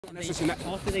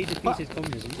After they defeated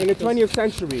communism. In the 20th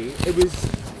century, it was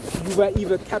you were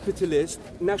either capitalist,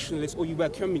 nationalist, or you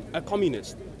were a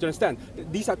communist. Do you understand?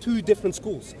 These are two different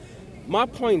schools. My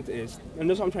point is, and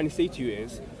that's what I'm trying to say to you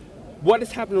is, what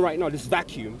is happening right now, this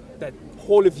vacuum, that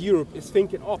whole of Europe is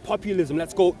thinking, oh, populism,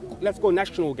 let's go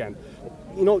national again.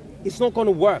 You know, it's not going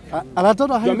to work. And I don't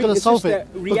know how you're going to solve it.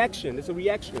 It's a reaction. It's a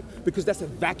reaction because that's a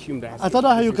vacuum that has. I don't know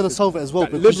how you're going to solve it as well.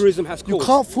 Because liberalism has caused. You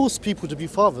can't force people to be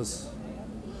fathers.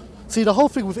 See, the whole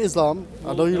thing with Islam.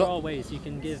 Well, I know there are ways you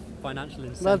can give financial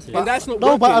incentives. And that's not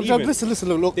no, working but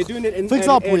listen, look. They're doing it in, for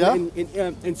example,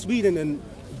 in Sweden, and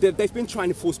they've been trying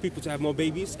to force people to have more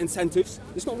babies, incentives.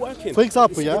 It's not working. For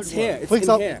example, it's here. It's for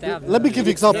example, in here. let me give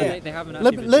you example. They haven't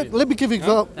actually let me give you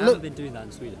example. They haven't been doing that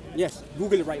in Sweden. Yes,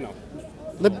 Google it right now.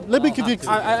 Let me give you.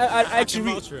 I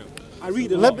actually read. I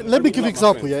read a lot. Let me give you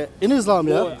example. Yeah, in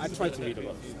Islam, I try to read a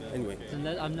lot. Anyway,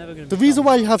 I'm never going to. The reason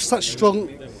why you have such strong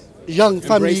young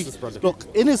family. Look,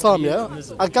 in Islam,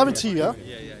 I guarantee you,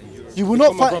 you will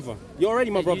not fight. You're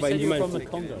already my brother in humanity. You're from the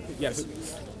Congo. Yes.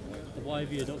 Why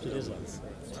have you adopted Islam?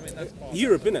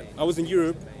 Europe, innit? I was in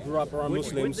Europe, grew up around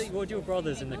Muslims. What do your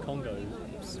brothers in the Congo?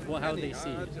 How do they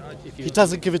see? He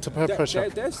doesn't give it to peer pressure.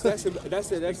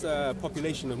 That's a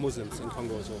population of Muslims in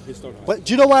Congo as well, historically. But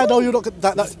do you know why I know you're not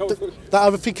that I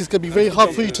would think it's going to be very hard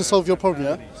for you to solve your problem?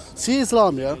 Yeah. See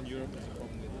Islam,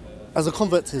 as a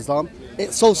convert to Islam,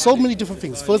 it solves so many different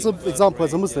things. For example,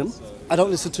 as a Muslim, I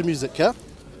don't listen to music. Yeah.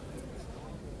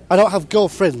 I don't have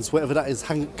girlfriends, whatever that is,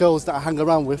 girls that I hang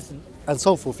around with, and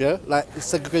so forth. Yeah, like it's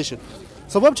segregation.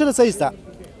 So what I'm trying to say is that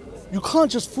you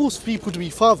can't just force people to be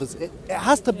fathers. It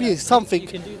has to be something. You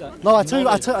can do that. No, I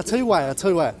tell you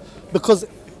why. Because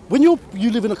when you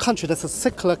live in a country that's a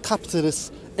secular,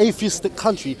 capitalist, atheistic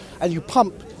country, and you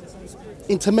pump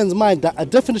into men's mind that a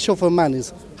definition of a man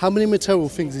is how many material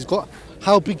things he's got,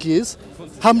 how big he is,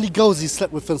 how many girls he's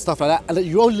slept with, and stuff like that, and that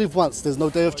you only live once. There's no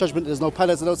day of judgment. There's no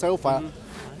palace. There's no hellfire.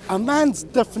 A man's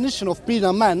definition of being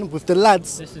a man with the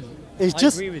lads is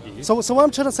just. I agree with you. So what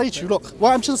I'm trying to say to you, look,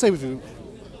 what I'm trying to say with you.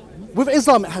 With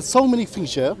Islam, it has so many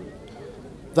things here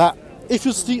that if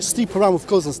you sleep around with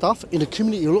girls and stuff in the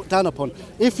community, you're looked down upon.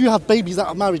 If you have babies that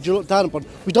are married, you're looked down upon.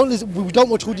 We don't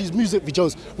watch all these music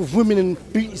videos with women in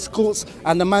beauty skirts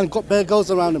and the man got bare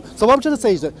girls around him. So what I'm trying to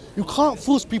say is that you can't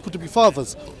force people to be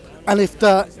fathers. And if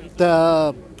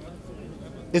the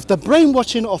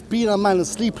brainwashing of being a man and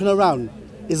sleeping around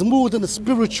is more than a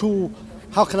spiritual,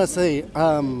 how can I say,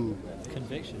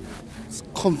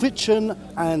 conviction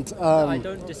and I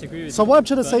don't disagree with so you, what I'm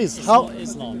trying to say is how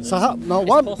Islam, so how no it's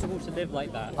what possible to live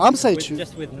like that. I'm saying to you,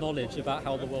 just with knowledge about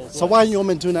how the world works. So why are your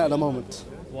men doing that at the moment?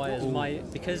 Why is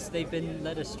because they've been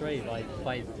led astray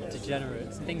by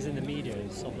degenerates, things in the media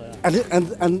and stuff like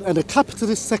that. And the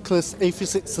capitalist, secularist,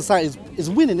 atheistic society is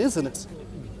winning, isn't it?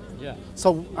 Yeah.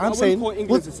 So I'm saying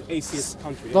England is an atheist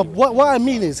country. No, what I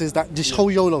mean is that this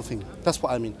whole YOLO thing. That's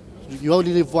what I mean. You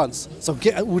only live once, so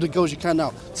get all the girls you can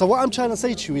now. So what I'm trying to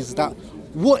say to you is that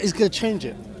what is going to change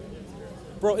it?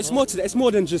 Bro, it's more to that. It's more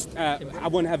than just I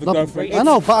want to have a girlfriend. I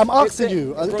know, but I'm asking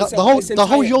you the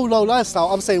whole YOLO lifestyle.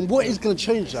 I'm saying what is going to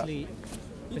change that?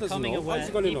 Becoming aware.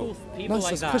 People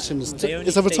like that.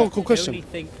 It's a rhetorical question. They only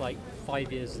think like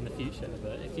 5 years in the future,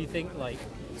 but if you think like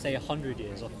say 100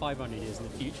 years or 500 years in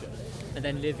the future, and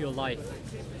then live your life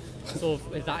sort of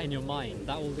with that in your mind,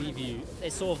 that will leave you.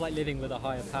 It's sort of like living with a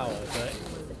higher power, but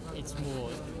it's more.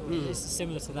 It's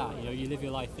similar to that. You know, you live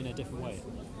your life in a different way.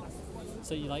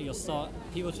 So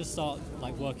people just start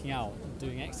like working out,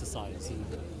 doing exercise, and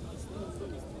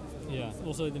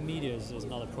Also, the media is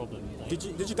another problem. Like,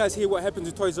 did you guys hear what happened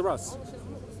to Toys R Us?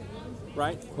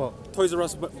 Right? What? Toys R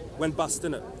Us went bust,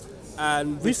 didn't it?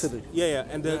 And recently.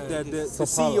 And the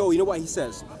CEO, you know what he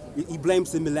says? He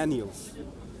blames the millennials.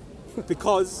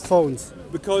 Because phones.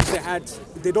 Because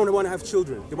they don't want to have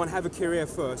children. They want to have a career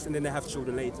first, and then they have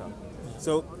children later.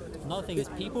 So another thing is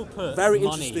people put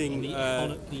money in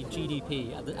the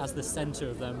GDP as the center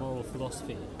of their moral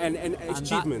philosophy and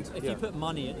achievement. If you put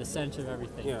money at the center of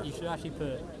everything, you should actually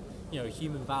put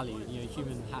human value,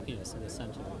 human happiness in the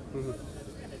center.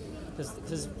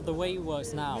 Because the way it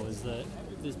works now is that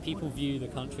people view the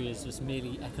country as just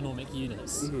merely economic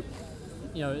units.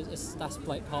 That's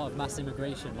like part of mass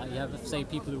immigration. Like you have, say,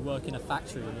 people who work in a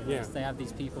factory, and they have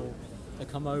these people that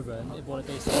come over, and what it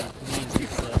basically means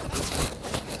is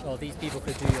that, these people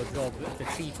could do your job for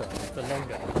cheaper, for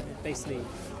longer. Basically,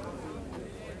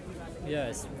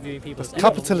 it's viewing people as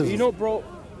capitalism. You know, bro,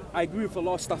 I agree with a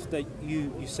lot of stuff that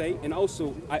you say, and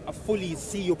also I fully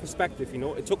see your perspective.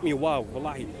 It took me a while,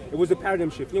 wallahi. It was a paradigm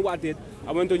shift. You know what I did?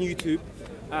 I went on YouTube.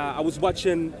 I was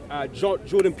watching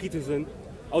Jordan Peterson.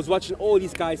 I was watching all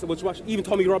these guys. I was watching even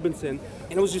Tommy Robinson,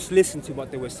 and I was just listening to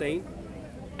what they were saying.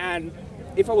 And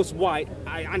if I was white,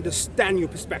 I understand your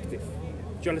perspective.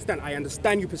 Do you understand? I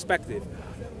understand your perspective.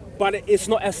 But it's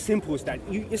not as simple as that.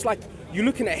 It's like you're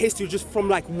looking at history just from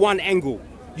like one angle.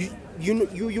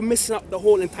 You're missing out the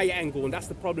whole entire angle, and that's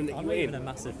the problem that you're in. I'm not even a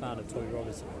massive fan of Tommy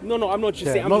Robinson. No, I'm not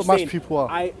just saying. I'm just saying, people are.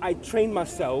 I train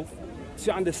myself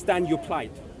to understand your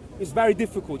plight. It's very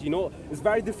difficult, you know. It's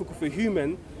very difficult for a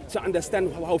human to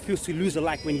understand how it feels to lose a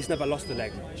leg when he's never lost a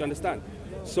leg. Do you understand?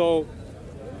 So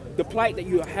the plight that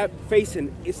you are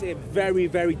facing is a very,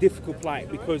 very difficult plight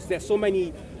because there's so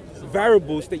many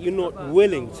variables that you're not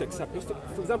willing to accept.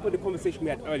 For example, the conversation we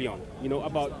had early on, you know,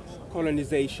 about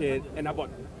colonization and about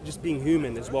just being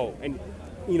human as well, and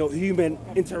you know, human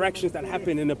interactions that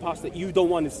happen in the past that you don't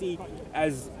want to see,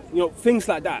 as you know, things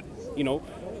like that, you know.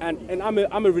 And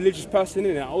I'm a religious person,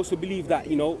 and I also believe that,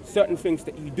 you know, certain things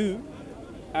that you do,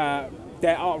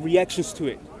 there are reactions to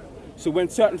it. So when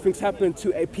certain things happen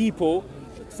to a people,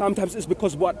 sometimes it's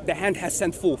because what the hand has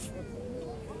sent forth.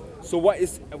 So what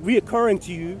is reoccurring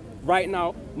to you right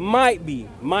now might be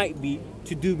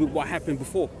to do with what happened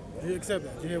before. Do you accept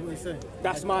that? Do you hear what he's saying?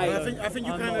 That's my. I think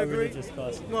you kind of agree.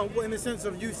 Well, in the sense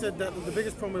of you said that the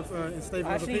biggest problem with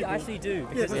enslaving other people. I actually do,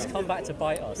 because it's come back to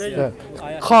bite us.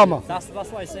 Karma. That's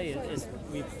what I say. Is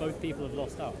we both people have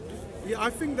lost out. Yeah,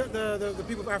 I think that the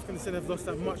people of African descent have lost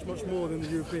out much more than the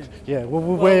European. Yeah, we're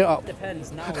way up. It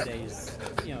depends nowadays.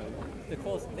 You know,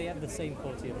 they have the same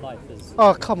quality of life as.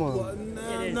 Oh, come on. Well,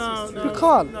 no, you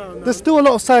can't. There's still a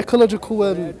lot of psychological.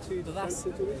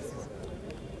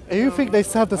 You think they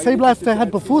have the same life they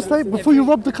had before you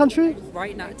robbed the country?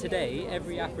 Right now, today,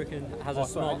 every African has a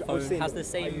smartphone, has the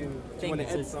same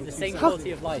things, the same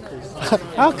quality of life.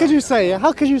 How could you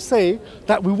say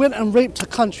that we went and raped a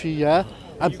country, yeah,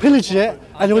 and pillaged it,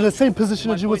 and you're in the same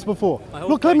position as you was before?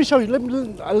 Look, let me show you.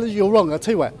 You're wrong. I'll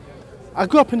tell you what. I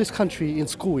grew up in this country in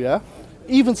school, yeah.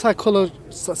 Even psychology.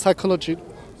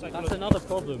 That's another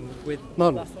problem with.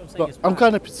 No. Look, I'm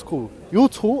going up to school. You're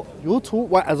taught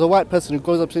as a white person who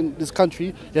grows up in this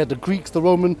country, yeah, the Greeks, the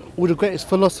Roman, all the greatest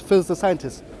philosophers, the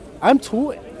scientists. I'm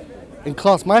taught in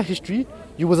class my history.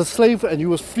 You was a slave and you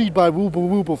was freed by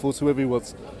Wilberforce, whoever he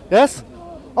was. Yes?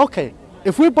 Okay.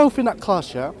 If we're both in that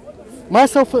class, yeah,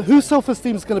 whose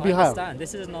self-esteem is going to be higher?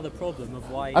 This is another problem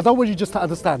of why. I don't want you just to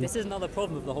understand. This is another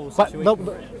problem of the whole situation.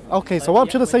 Okay, so what I'm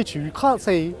trying to say to you, you can't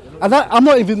say, and I'm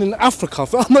not even in Africa.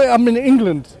 I'm in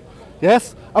England.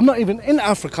 Yes, I'm not even in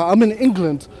Africa. I'm in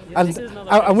England, yeah,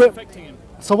 and we're affecting him.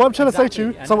 So what I'm trying to say to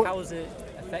you, and how has it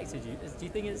affected you? Do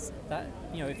you think it's that,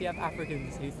 you know, if you have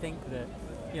Africans who think that,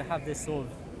 you know, have this sort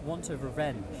of want of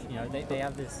revenge, you know, they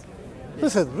have this.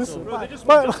 Listen.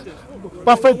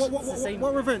 My friend.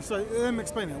 What revenge? Sorry, let me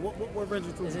explain it. What revenge are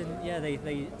you talking about? Yeah,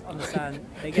 they understand.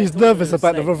 He's nervous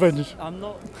about the revenge. I'm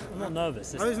not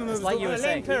nervous. It's like you were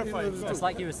saying. It's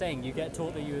like you were saying. You get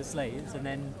taught that you were slaves, and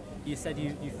then you said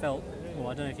you felt. Well,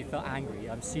 I don't know if you felt angry.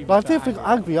 I'm assuming. But I didn't feel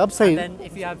angry. I'm saying. And then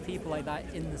if you have people like that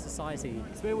in the society,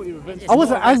 I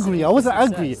wasn't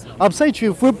angry. I'm saying to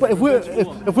you, if we're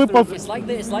both. It's like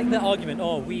the argument.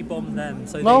 Oh, we bombed them,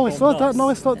 so no, it's not that. No,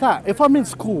 it's not that. If I'm in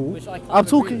school, I'm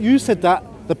talking. You said that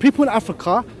the people in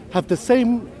Africa have the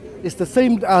same. It's the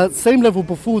same level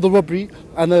before the robbery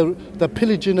and the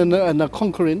pillaging and the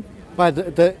conquering by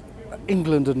the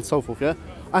England and so forth. Yeah,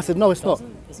 I said no, it's not.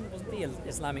 Wasn't the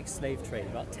Islamic slave trade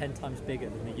about 10 times bigger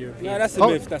than the European? No, that's a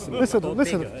myth. That's a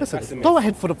myth. Listen. Go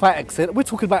ahead for the fight exit. We're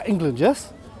talking about England,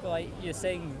 yes? But like, you're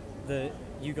saying that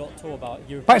you got taught about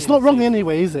European. But it's not wrong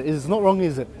anyway, is it? It's not wrong,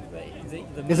 is it?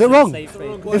 Is it wrong?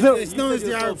 It's known as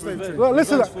the Arab slave trade. Well,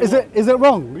 listen, is it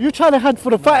wrong? You're trying to head for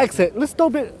the fight exit. Let's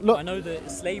stop it. Look. I know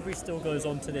that slavery still goes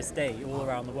on to this day all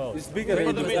around the world. It's bigger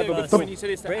than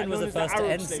Britain was the first to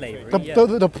end slavery.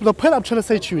 The point I'm trying to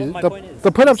say to you is,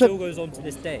 the point still goes on to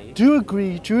this day. Do you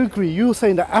agree? You're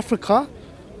saying that Africa,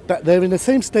 that they're in the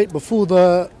same state before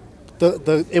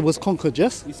it was conquered,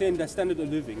 yes? You're saying the standard of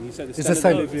living. You said the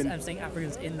standard of living. I'm saying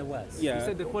Africans in the West. Yeah. You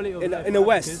said the quality of in the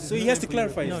West. So he has to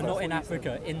clarify. No, not in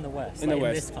Africa. In the West. In the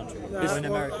West. In this country. In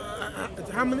America.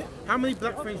 How many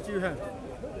black friends do you have?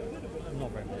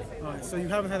 Not very many. Alright, so you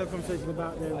haven't had a conversation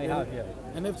about them. I have, yeah.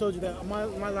 And they've told you that my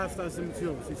lifestyle is similar to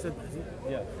yours. You said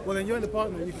that. Yeah. Well, then you're in the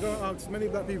partner. You can go and ask many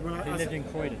black people. They lived in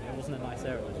Croydon. It wasn't a nice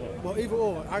area as well. Well, either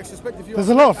or. I suspect if you. There's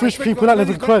a lot of rich people that live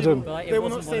in Croydon. They will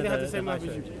not say they had the same life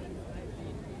as you.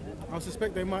 I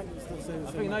suspect they might say the same.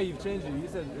 I think now you've changed it. You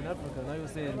said in Africa. Now you're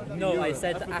saying. No, I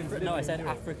said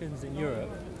Africans in Europe.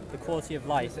 The quality of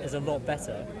life is a lot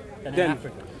better than in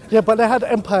Africa. Yeah, but they had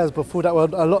empires before that were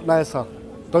a lot nicer.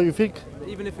 Don't you think?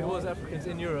 Even if it was Africans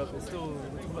in Europe, it's still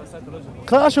about psychological.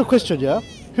 Can I ask you a question, yeah?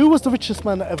 Who was the richest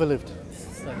man that ever lived?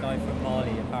 It's a guy from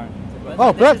Mali, apparently. But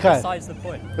Oh, black guy. Besides the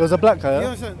point. It was a black guy, You yeah?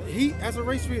 understand? He, as a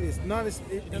race realist,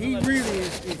 he really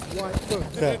is white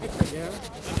first. Yeah.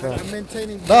 And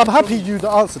maintaining. No, I'm happy you the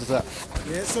answer to that.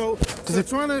 Yeah. So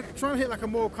trying to hit like a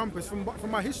moral compass from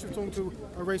my history of talking to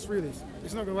a race realist,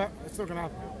 it's not gonna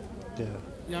happen. Yeah.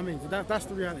 You know what I mean? So that's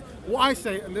the reality. What I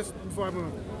say, and this before I move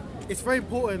on, it's very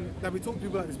important that we talk to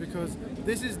people like this because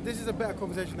this is a better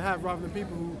conversation to have rather than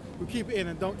people who keep it in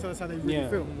and don't tell us how they really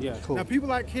feel. Yeah. Cool. Now people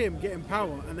like him get in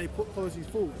power and they put policies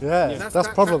forward. Yeah, that's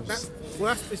problems.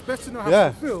 It's best to know how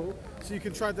to feel so you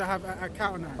can try to have a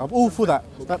counter now. I'm all for that.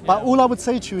 But all I would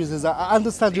say to you is that I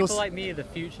understand People like me in the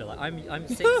future, like I'm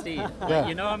 16. Like,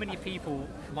 you know how many people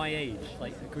my age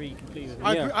like agree completely with me?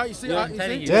 I'm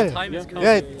telling you, Yeah. time has come.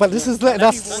 Yeah, but this is letting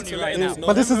us. warn you right now.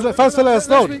 But this is first to let us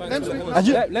know. And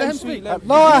you, Let him speak. no,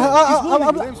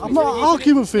 I'm not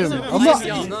arguing with him.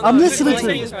 I'm listening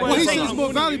to him. What he says is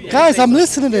more valuable. Guys, I'm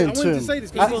listening I to wanted to him. say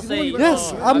this. People say,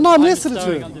 Yes, oh, I'm not I'm listening to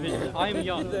sowing him. undivision. I'm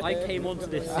young. I came onto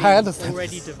this I scene understand.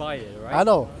 already divided, right? I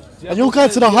know. And you're going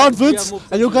to the Harvards,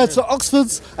 and you're going to the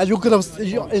Oxfords, and you're going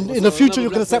to, in the future, you're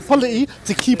going to set polity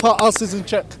to keep our asses in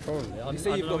check. You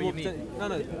say you've got more potential. No,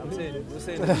 I'm saying, you're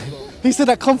saying that you've got. He said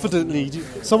that confidently.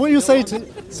 So what you're saying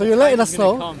so you're letting us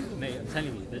know. Come, mate, I'm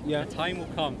telling you, the time will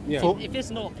come. Yeah. If it's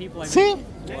not people like See? me,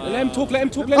 Let him talk. I'm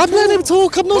letting him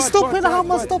talk. I'm not stopping. How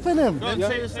am I stopping him? when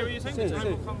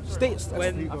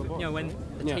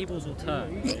the tables will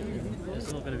turn,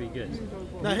 it's not going to be good.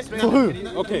 For who?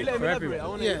 Okay. For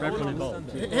everyone. For everyone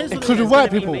involved. Including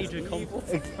white people. Major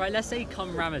conflict. Right, let's say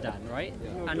come Ramadan, right?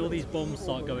 And all these bombs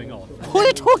start going off. What are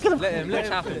you talking about? Which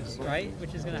happens, right?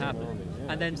 Which is going to happen.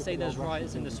 And then say there's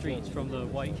riots in the streets from the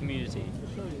white community.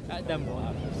 Then what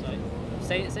happens? Like,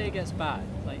 say it gets bad.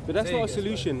 Like, But that's not a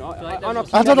solution.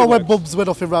 I don't know when bombs went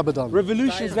off in Ramadan.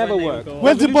 Revolutions never work.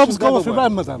 When did bombs go off in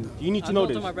never work. Ramadan? You need to I'm know not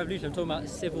this. talking about revolution, I'm talking about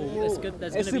civil. It's good.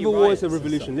 There's A going to be civil war is a riots and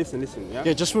revolution. Listen, yeah.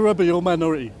 Yeah, just remember you're a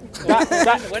minority.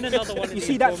 When another one of You these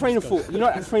see that bombs train of go- thought. You know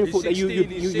that train of thought that you're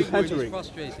entering.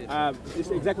 It's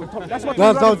exactly. That's what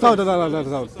Tommy No.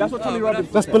 Robbins. That's what Tommy Robbins.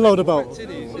 That's below the belt.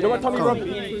 You know what Tommy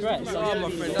Robbins?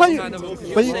 But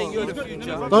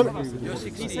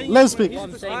let him speak.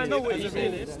 I'm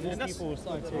saying is, more people are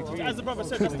starting to agree. As the brother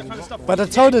said, that's the kind of stuff. But the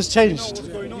tone has changed.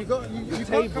 You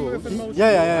can't come with emotion.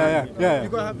 Yeah. You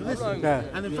got to have to listen. Yeah.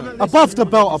 And then from that Above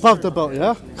the belt,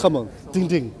 yeah? Come on. Ding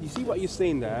ding. You see what you're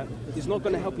saying there? It's not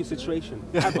going to help your situation.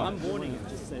 I'm warning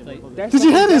him. Like, Did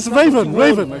you hear this, Raven?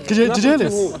 Did you hear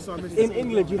this? In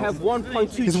England, you have 1.2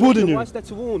 He's warning trillion. you. What's that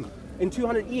to warn? In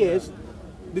 200 years,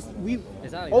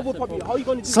 Exactly, overpopulation. How are you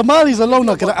going to do? Somalis alone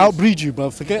are going to outbreed you, bro.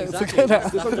 Forget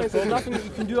that. There's nothing that you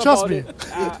can do Trust about me.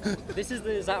 it. this is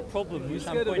the exact problem which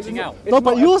I'm pointing out. No,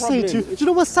 but not a you're saying problem. do you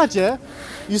know what's sad, yeah?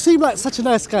 You seem like such a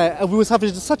nice guy, and we was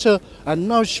having such a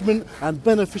nourishment and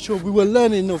beneficial. We were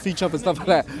learning of each other and stuff like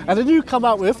that. And then you come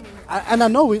out with, and I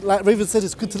know, like Raven said,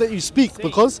 it's good to let you speak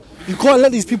because you can't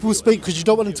let these people speak because you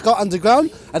don't want them to go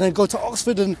underground and then go to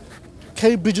Oxford and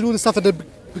Cambridge and all this stuff and then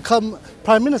become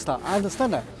Prime Minister. I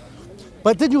understand that.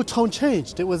 But then your tone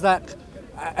changed. It was like,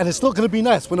 and it's not going to be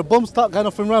nice. When the bombs start going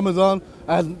off in Ramadan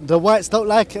and the whites don't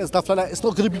like it and stuff like that, it's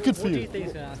not going to be good for What do you you. think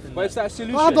is going to happen? But it's that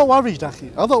solution. I'm not worried,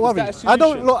 Aki. I'm not worried. that a I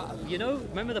don't solution? look. You know,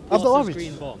 remember the not Portsmouth worried.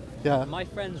 Green bomb? Yeah. My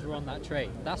friends were on that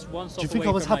train. That's one stop Do you think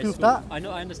away I was from happy my with school. that? I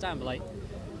know, I understand, but like,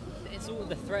 it's all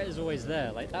the threat is always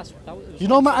there. Like that was You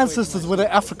know, one my stop away from ancestors my were in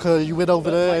Africa. You went over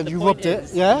But, there like, and the you point rubbed it.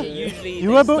 is, Yeah. usually You they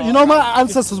remember? You know, start- my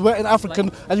ancestors were in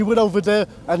African, and you went over there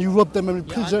and you rubbed them and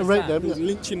pigeon and raped them. understand.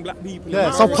 Lynching black people.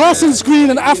 Yeah. So Parsons Green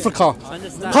in Africa. I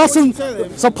understand.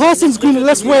 Parsons Green.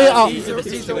 Let's weigh it up. These are the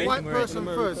He's a situation white we're in. person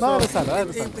first. No, I understand. I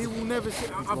understand. He will never see.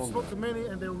 I've spoken to many,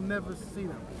 and they will never see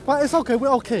them. But it's okay. We're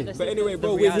okay. Let's But look anyway, at bro,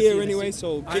 the we're reality here of the anyway,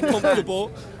 situation. so get comfortable. You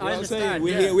know what I'm understand, saying?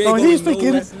 We're yeah. here, we're So going he's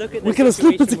thinking Let's look at we're the gonna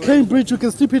slip into situation we're in. Cambridge. We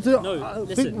can slip into. No,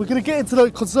 listen. We're gonna get into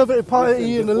the Conservative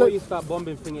Party and the. Before you start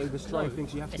bombing things and destroying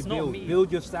things, you have to It's not me.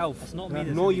 build yourself. It's not me that's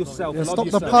Know gonna be yourself. Yeah, love stop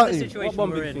the yourself. party. The What situation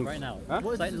bombing we're in things? right now. Huh?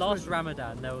 It's like last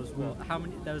Ramadan, there was what? How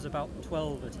many? There was about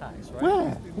 12 attacks,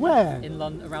 right? Where? In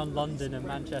around London and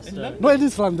Manchester. Not in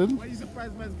East London. Are you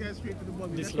surprised man's going straight to the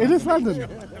bottom? In East London.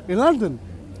 In London.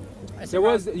 There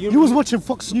was You was watching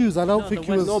Fox News. I don't No, think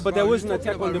the you was. no, but there was an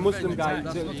attack on the Muslim guy.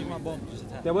 That's not talking about bombs, just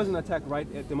attack. There was an attack right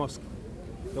at the mosque.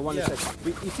 The one that said,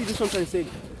 you see, this is what I'm trying to say.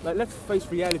 Like, let's face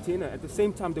reality, innit? At the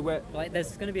same time, there were. Like,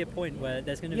 there's going to be a point where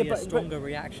there's going to Yeah, be a but- stronger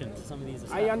reaction to some of these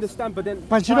attacks. I understand, but then.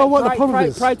 But you know what the problem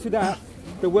is? Prior to that,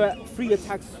 there were 3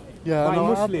 attacks Yeah, by no,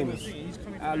 Muslims.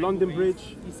 London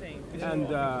Bridge, and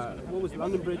what was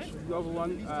London Bridge? The other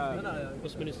one?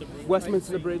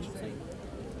 Westminster Bridge.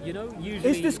 You know,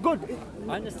 usually... Is this good?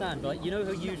 I understand, but you know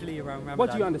how usually around Ramadan...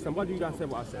 What do you understand? What do you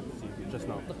understand what I said to you just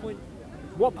now? The point...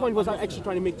 What point was I actually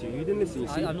trying to make to you? You didn't listen, you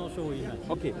see? I'm not sure what you meant.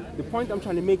 Okay, the point I'm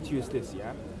trying to make to you is this,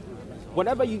 yeah?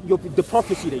 Whatever the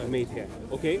prophecy that you made here,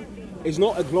 okay, is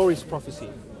not a glorious prophecy.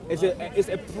 It's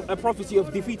a prophecy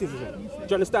of defeatism. Do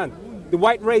you understand? The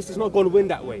white race is not going to win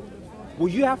that way.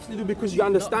 What you have to do, because you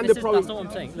understand the problem... That's not what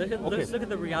I'm saying. Let's look at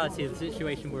the reality of the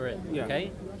situation we're in,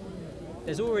 okay?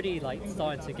 There's already like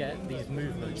starting to get these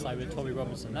movements like with Tommy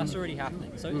Robinson. That's already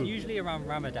happening. So usually around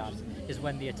Ramadan is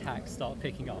when the attacks start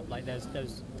picking up. Like there's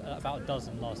about a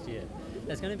dozen last year.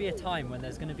 There's going to be a time when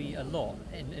there's going to be a lot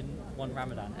in one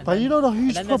Ramadan. And but then, you know the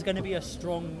huge then there's going to be a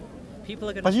strong... People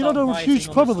are going to But you know the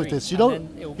huge problem with this. You know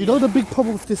the big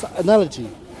problem with this analogy.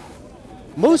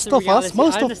 Most of us,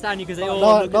 I understand you because they all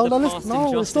look at the past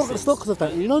injustices. It's not because of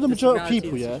that. You know the majority of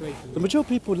people, yeah? The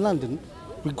majority of people in London,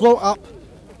 we grow up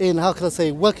in, how can I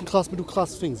say, working class, middle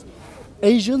class things.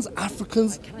 Asians,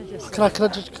 Africans, can I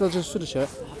just finish it?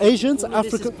 Asians,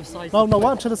 Africans. No,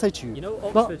 what I'm trying to say to you. You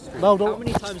know Oxford Street? How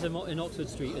many times in Oxford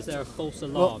Street is there a false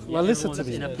alarm? Well, listen to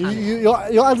me.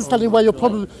 You're understanding where your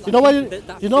problem. You know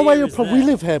why your problem. We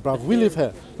live here, bruv. We live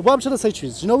here. What I'm trying to say to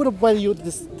you is, you know why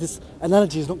this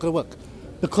analogy is not going to work?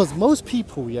 Because most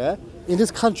people, yeah, in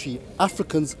this country,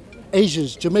 Africans,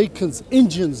 Asians, Jamaicans,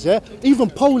 Indians, yeah,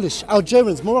 even Polish,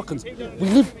 Algerians, Moroccans, we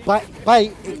live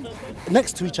by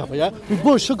next to each other, yeah? We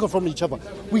borrow sugar from each other.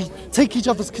 We take each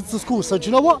other's kids to school. So do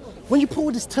you know what? When you put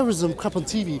all this terrorism crap on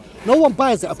TV, no one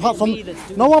buys it apart from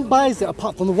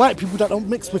the white people that don't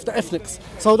mix with the ethnics.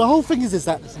 So the whole thing is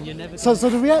that. So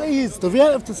the reality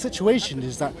of the situation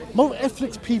is that most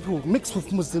ethnic people mix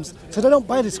with Muslims, so they don't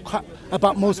buy this crap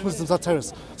about most Muslims are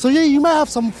terrorists. So yeah, you might have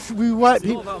some white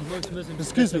people. It's not about most Muslims.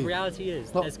 Excuse me. The reality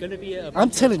is there's going to be a. I'm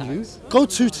telling you, go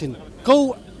Tooting,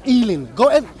 go Ealing, go.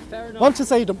 I want to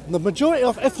say the majority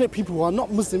of ethnic people who are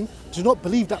not Muslim do not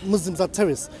believe that Muslims are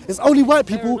terrorists. It's only white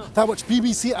people that watch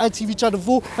BBC, ITV, Channel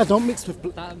 4 and don't mix with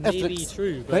that may ethnics. Be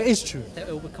true, but it is true. It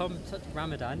will become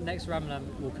Ramadan. Next Ramadan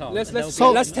will come. Let's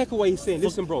take away what you're saying.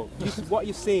 Listen, bro. What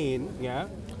you're saying, yeah,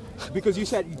 because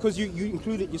you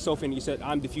included yourself in it. You said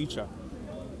I'm the future.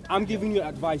 I'm giving you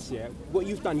advice here. What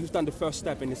you've done the first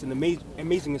step, and it's an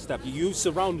amazing step. You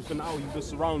surrounded for now. You were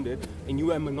surrounded, and you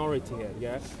were a minority here,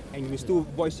 yeah. And you were still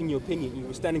voicing your opinion. You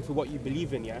were standing for what you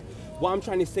believe in, yeah. What I'm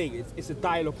trying to say is, it's a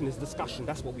dialogue and it's discussion.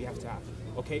 That's what we have to have,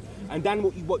 okay. And then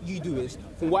what you do is,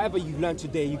 from whatever you learned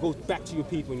today, you go back to your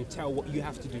people and you tell what you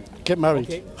have to do. Get married.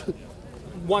 Okay.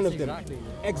 One of them.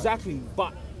 Exactly.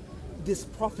 But this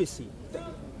prophecy.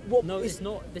 No, it's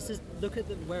not. This is look at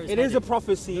where it's. It is a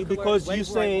prophecy because you're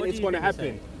saying it's going to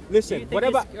happen. Listen,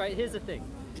 whatever. Right, here's the thing.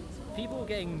 People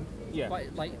getting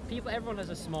everyone has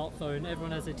a smartphone.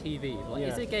 Everyone has a TV.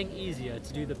 Is it getting easier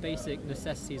to do the basic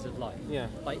necessities of life? Yeah.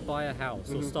 Like buy a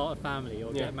house or start a family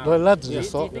or get married. Well, lads, do you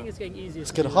think it's getting easier?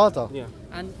 It's getting harder. Yeah.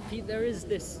 And there is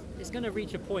this. It's going to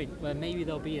reach a point where maybe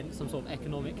there'll be some sort of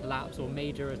economic collapse or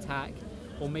major attack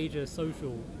or major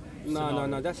social.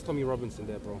 No, that's Tommy Robinson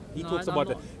there, bro. He talks about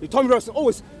that. Tommy Robinson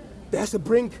always, there's a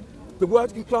brink, the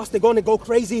working class, they're going to go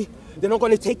crazy, they're not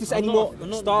going to take this anymore. I'm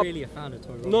not really a fan of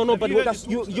Tommy Robinson. No, but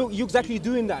you exactly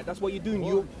doing that. That's what you're doing.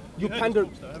 You pander.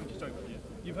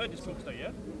 You've heard this talk though,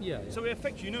 yeah? Yeah. So it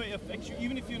affects you. You know it affects you,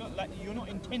 even if you're not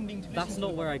intending to. That's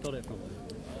not where I got it from.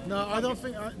 No, I don't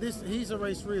think he's a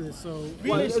race realist. So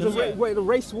wait, the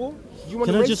race war?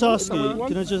 Can I just ask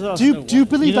you? Do you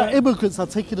believe that immigrants are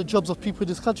taking the jobs of people in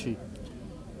this country?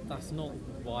 That's not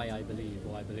why I believe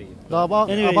what I believe. No, I'm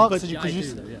asking you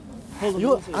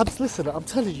because listen, I'm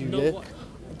telling you,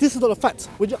 this is not a fact.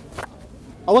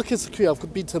 I work in security.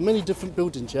 I've been to many different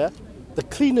buildings. Yeah, the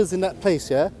cleaners in that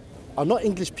place, are not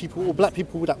English people or black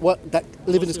people that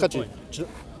live in this country.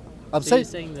 I'm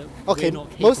saying that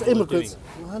most immigrants.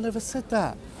 I never said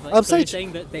that. I'm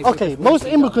saying that most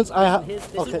immigrants. This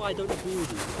is why I don't agree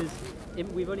with you,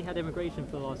 because we've only had immigration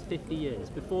for the last 50 years.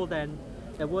 Before then,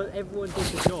 everyone did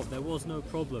the job. There was no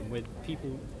problem with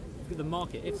people. The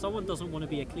market. If someone doesn't want to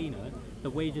be a cleaner, the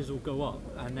wages will go up,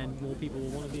 and then more people will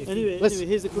want to be a cleaner. Anyway,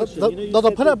 here's the question.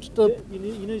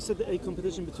 You said that a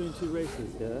competition between two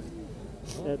races, yeah.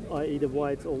 I.e. the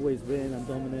whites always win and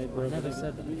dominate. I never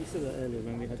said that. You said that earlier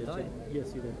when we had a chat.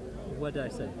 Yes, you did. What did I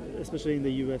say? Especially in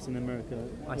the US and America.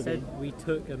 I said we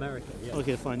took America. Yeah.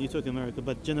 Okay, fine. You took America,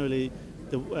 but generally,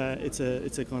 it's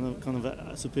a kind of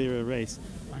a superior race.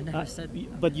 I never said.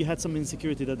 But you had some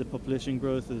insecurity that the population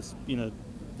growth is,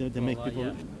 they make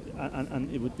people,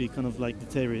 and it would be kind of like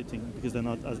deteriorating because they're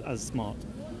not as smart.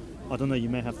 I don't know. You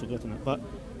may have forgotten it, but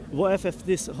what if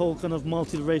this whole kind of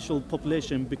multiracial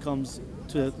population becomes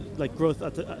to like growth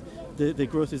at the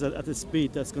growth is at a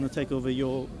speed that's going to take over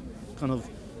your kind of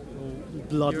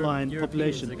bloodline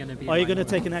population? Are you going to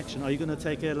take an action? Are you going to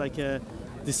take a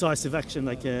decisive action,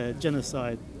 like a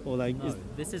genocide, or like? No,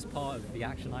 this is part of the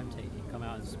action I'm taking. Come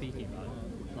out and speaking about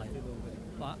it. Like,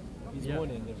 but he's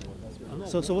warning everyone.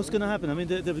 So what's going to happen? I mean,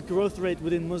 the growth rate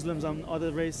within Muslims and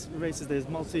other races, there's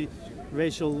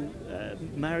multi-racial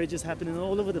marriages happening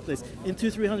all over the place. In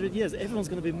 200-300 years, everyone's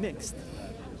going to be mixed.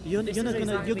 You're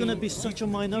gonna be such a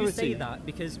minority. You say that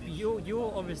because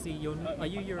you're obviously are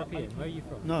you European? Where are you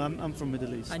from? No, I'm from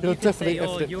Middle East. And you can say,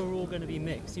 you're all going to be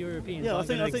mixed. Europeans aren't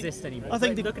going to exist anymore.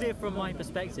 Look at it from my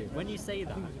perspective. When you say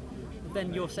that,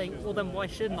 then you're saying, well, then why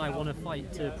shouldn't I want to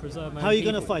fight to preserve my own How are you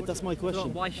going to fight? That's my question. So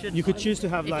why shouldn't you could choose to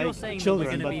have if you're saying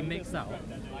children, that we're going to be mixed out.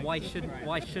 Why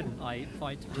shouldn't I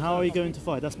fight? How are you going to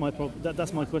fight? That's my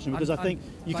that's my question, because I think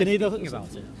you can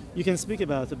you can speak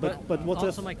about it, but what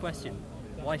answer my question.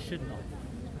 Why shouldn't I?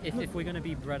 If we're going to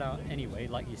be bred out anyway,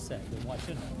 like you said, then why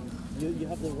shouldn't I? You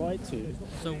have the right to.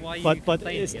 So why? But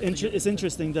it's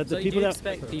interesting that the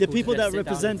people that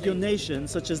represent your nation,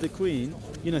 such as the Queen,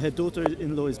 her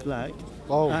daughter-in-law is black,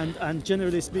 and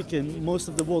generally speaking, most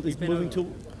of the world is moving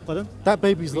to. Pardon? That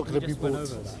baby's not going to be born.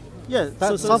 Yeah,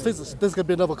 there's going to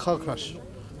be another car crash.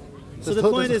 So the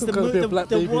point is, the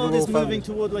world is moving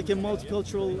toward like a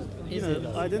multicultural,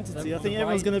 identity. I think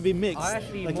everyone's going to be mixed. I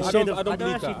don't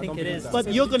actually think it is.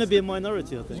 But you're going to be a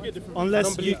minority, I think,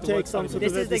 unless you take some sort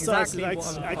of decisive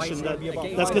action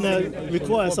that's going to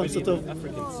require some sort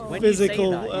of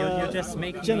physical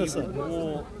genocide.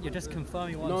 You're just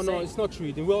confirming what I'm saying. No, it's not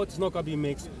true. The world is not going to be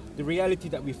mixed. The reality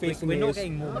that we face we're not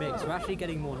getting more mixed. We're actually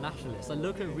getting more nationalist. Like,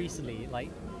 look at recently,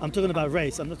 I'm talking about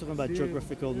race. I'm not talking about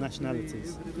geographical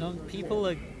nationalities. No, people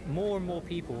are more and more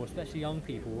people, especially young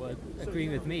people, are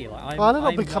agreeing with me. Like, I'm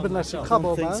not becoming national. Come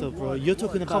on, man. So, bro. You're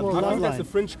talking about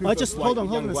bloodline. I just hold on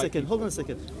a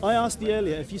second. I asked you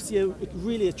earlier if you see a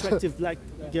really attractive black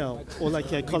girl or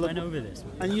like a colour. We went over this.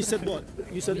 Man. And you said what?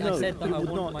 You said no. I said that I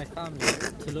want my family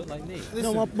to look like me.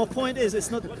 No, my point is,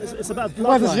 it's not. It's about bloodline.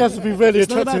 Why does he have to be really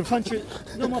it's attractive? Not about country.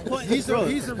 No, my point. He's a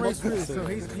racist, so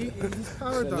his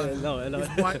paradigm is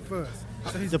white first.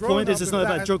 So the point is, it's not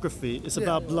about geography, it's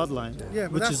about bloodline,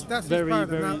 which is very,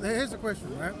 very... Now, here's the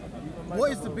question, right?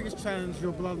 What is the biggest challenge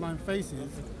your bloodline faces,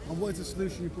 and what is the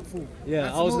solution you put forward?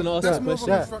 Yeah, I was going to ask that question.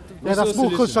 Yeah, that's more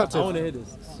constructive. I want to hear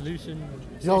this. Solution...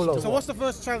 YOLO. So what's the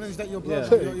first challenge that your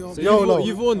bloodline... YOLO.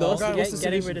 You've warned us.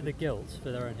 Getting rid of the guilt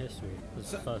for their own history was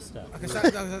the first step. Okay, so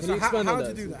how do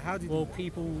you do that? Well,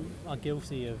 people are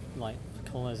guilty of, like,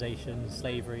 colonization,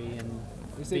 slavery, and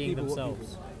being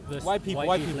themselves. White people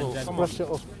Brush it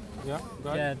off.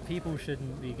 Yeah, people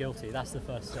shouldn't be guilty. That's the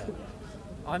first step.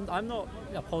 I'm not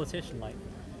a politician.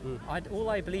 All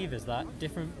I believe is that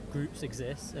different groups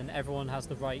exist, and everyone has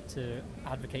the right to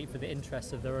advocate for the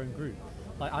interests of their own group.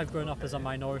 Like, I've grown up as a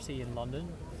minority in London.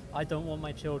 I don't want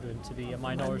my children to be a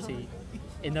minority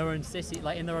in their own city,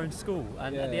 like in their own school.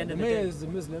 And at the end of the day, mayor is a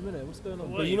Muslim, isn't it? What's going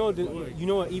on? But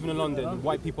even in London,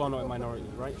 white people are not a minority,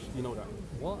 right? You know that.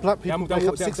 What? Black people make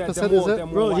up 6%, is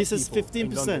it? Bro, he says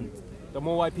 15%. There are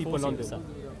more white people in London.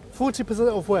 40%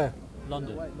 of where?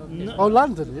 London.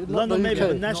 London. London maybe,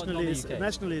 but nationally it's but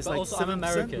like also 7%. I'm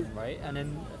American, right? And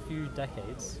in a few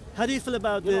decades. How do you feel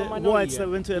about the whites that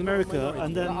went to America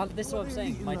and then... This is what I'm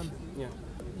saying.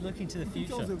 Looking to the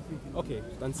future. Okay.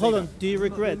 Hold on. Do you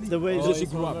regret the way you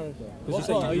grew up?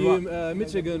 Are you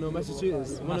Michigan or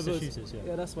Massachusetts? Massachusetts,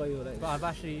 yeah. That's why you're like... But I've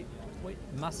actually...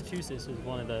 Massachusetts was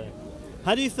one of the...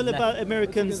 How do you feel about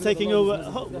Americans taking over?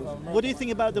 What do you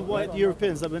think about the white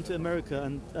Europeans that went to America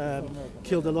and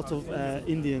killed a lot of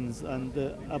Indians and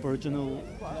Aboriginal?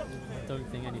 I don't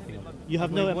think anything of it. You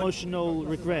have no emotional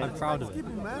regret? I'm proud of it.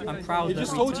 I'm proud. He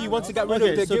just told you wants to get rid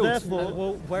of the guilt. Therefore,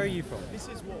 well, where are you from?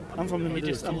 I'm from the Middle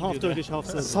East. I'm half Turkish, half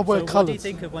Serbian. Somewhere So coloured. what do you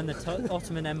think of when the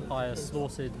Ottoman Empire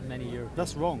slaughtered many Europeans?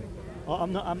 That's wrong.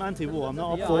 I'm anti-war. I'm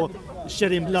not up for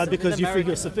shedding blood because you think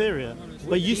you're superior.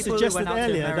 But you suggested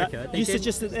earlier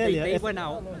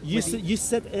you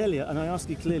said earlier, and I ask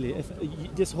you clearly, if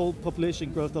this whole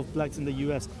population growth of blacks in the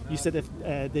U.S., you said if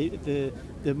the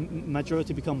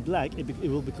majority become black, it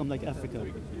will become like Africa.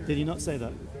 Did you not say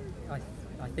that?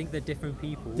 I think that different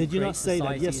people. Did you not say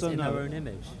that? Yes or in no? their own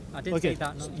image. I didn't say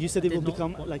that. You said it will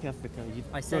become like Africa.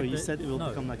 I said you said it will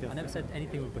become like Africa. I never said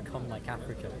anything would become like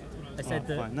Africa. I said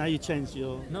that. Fine. Now you changed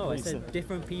your. No, I said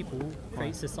different people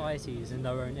create societies in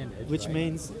their own image. Which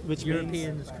means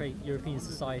Europeans create European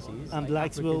societies, and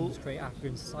blacks Africans will create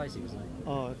African societies.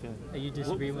 Oh, okay. Are you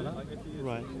disagreeing with that?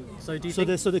 Right. So do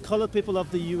you so the coloured people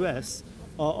of the U.S.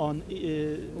 are on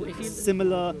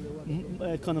similar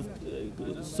kind of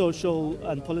social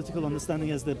and political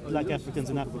understanding as the black Africans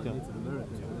in Africa.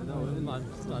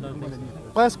 I don't think so.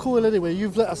 But that's cool anyway.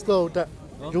 You've let us know that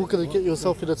you're going to get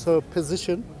yourself into a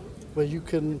position where you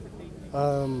can,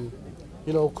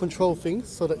 you know, control things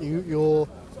so that your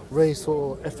race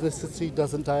or ethnicity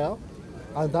doesn't die out,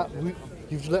 and that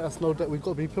you've let us know that we've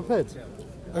got to be prepared.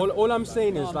 All I'm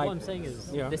saying is what I'm saying is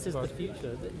this is the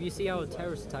future. You see how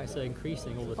terrorist attacks are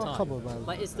increasing all the time. Come on, man.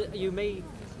 Like you may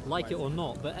like it or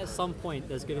not, but at some point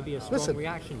there's going to be a strong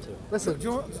reaction to it. Listen, do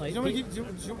you want me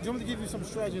to give you some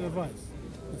strategy and advice?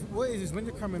 What it is when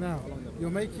you're coming out, you're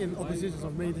making oppositions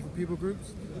of many different people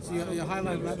groups. So you're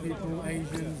highlighting black people,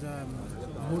 Asians,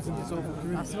 Muslims, and so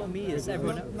forth. That's not me. It's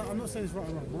everyone. No, I'm not saying it's right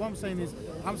or wrong. But what I'm saying is,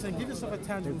 give yourself a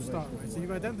tangible start, right? So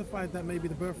you've identified that maybe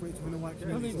the birth rates within the white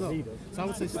community is low. So I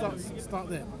would say start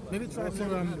there. Maybe try to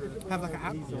have like an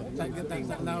app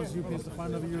that allows Europeans to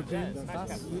find other Europeans.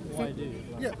 That's what I do.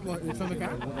 Yeah, what, it's on the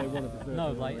app?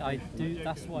 No, like I do.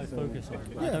 That's what I focus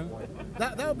on. Yeah,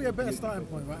 that would be a better starting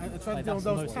point, right? And try to deal with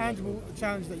those tangible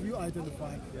challenges that you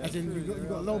identify, as in you've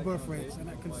got low birth rates and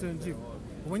that concerns you.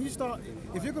 But when you start,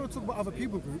 if you're going to talk about other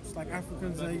people groups like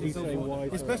Africans, Asians, so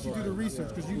forth, especially do the research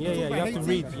because you talk about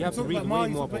Haiti, you have to read way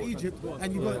more about Egypt,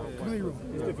 and you got it completely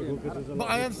wrong. But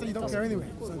I understand you don't care anyway,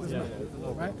 so it doesn't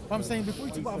matter, right? But I'm saying before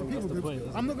you talk about other people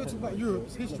groups, I'm not going to talk about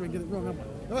Europe's history and get it wrong.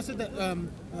 If I said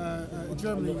that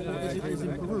Germany is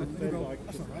in Peru, you go,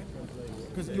 that's not right.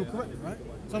 Because you're correct, right?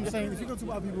 So I'm saying if you're going to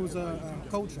talk about other people's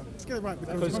culture, let's get it right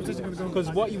because the conversation is going to go. Because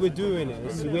what you were doing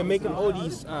is we're making all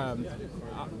these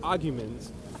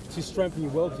arguments to strengthen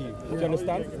your worldview. Do you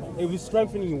understand? It was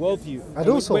strengthening your worldview. And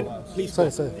also,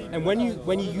 and when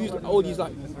you use all these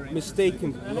like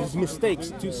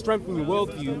mistakes to strengthen your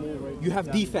worldview, you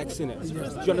have defects in it. Do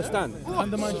you understand? It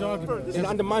undermines your argument. It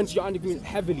undermines your argument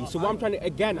heavily. So what I'm trying to,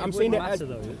 again, I'm saying that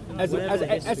as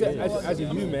a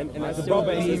human and as a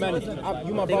brother in humanity.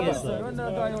 You're my brother.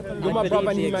 You're my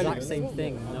brother in humanity. The exact same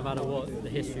thing, no matter what the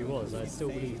history was. I still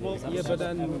believe. Yeah, but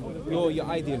then you're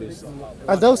idealist.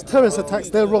 And those terrorist attacks,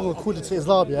 they're wrong according to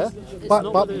Islam, yeah? But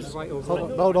right or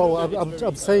wrong.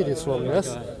 I'm saying it's wrong,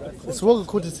 yes? It's wrong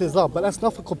according to Islam, but that's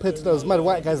nothing compared to those mad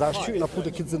white guys that are shooting up all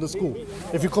the kids in the school.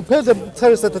 If you compare the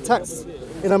terrorist attacks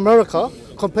in America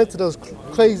compared to those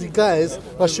crazy guys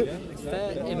that shoot,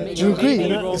 do you agree?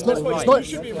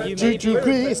 Do you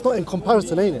agree? It's not in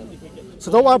comparison, ain't it?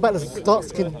 So don't worry about the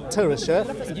dark-skinned terrorists, yeah?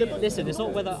 Listen, it's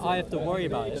not whether I have to worry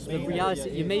about it. The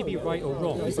reality, you may be right or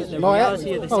wrong. But the No,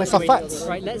 reality of the it's a situation, fact.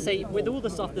 right? Let's say with all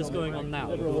the stuff that's going on now,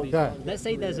 let's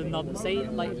say there's another. Say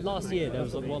like last year there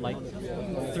was like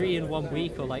 3 in 1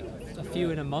 week or like a few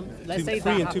in a month. Let's say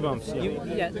 3 in 2 months.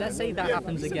 Let's say that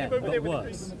happens again, but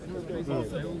worse.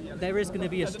 There is going to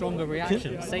be a stronger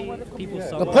reaction. Say people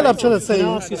start. The point I'm trying to say,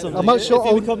 amongst your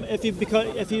own, if you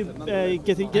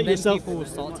get and yourself, people will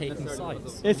start taking sides.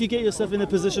 if you get yourself in a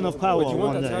position of power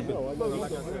one day,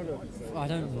 I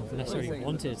don't necessarily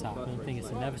want it to happen. I think it's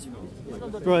inevitable.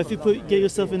 bro, if you get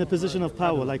yourself in a position of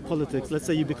power, like politics, let's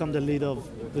say you become the leader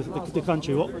of the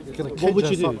country, what would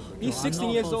you do? He's 16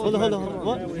 years old. Hold on.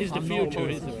 What? He's the future.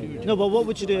 He's the future. No, but what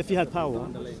would you do if you had power?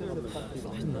 I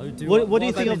don't know. What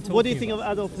do you think of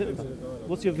Adolf Hitler?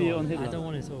 What's your view on Hitler? I don't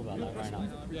want to talk about that right now.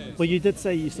 But you did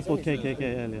say you support KKK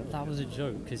earlier. That was a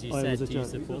joke because you Oh, it said, was a do you joke.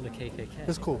 support the KKK?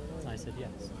 it's cool. I said yes.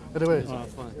 Anyway,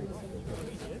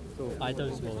 I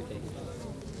don't support the KKK.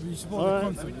 You support the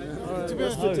concept. To be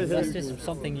honest, No, that's just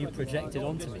something you projected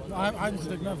onto me. I just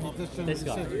don't know if that's This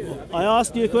guy. I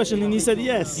asked you a question and you said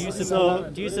yes. Do you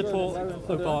support? Do you support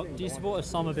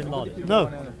Osama bin Laden? No.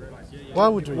 why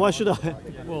would you? Why should I?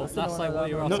 Well, that's like what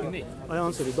you're asking me. I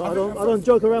answered it, but I don't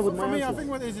joke around with For my me, I answers.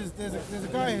 think what it is there's a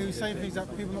guy who's saying things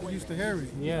that people are not used to hearing.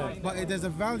 Yeah. But there's a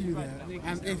value there,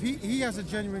 and if he has a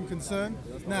genuine concern,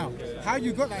 now how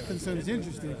you got that concern is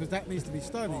interesting because that needs to be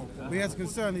studied. But he has a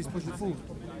concern, he's pushing forward.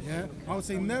 Yeah. I would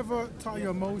say never tie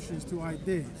your emotions to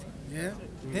ideas. Yeah.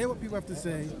 Hear what people have to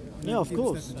say. And Yeah, of keep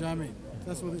course. stepping. Do you know what I mean?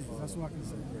 That's what it is. That's what I can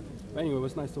say. Anyway, it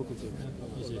was nice talking to you.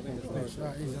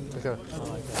 Right, easy. Okay.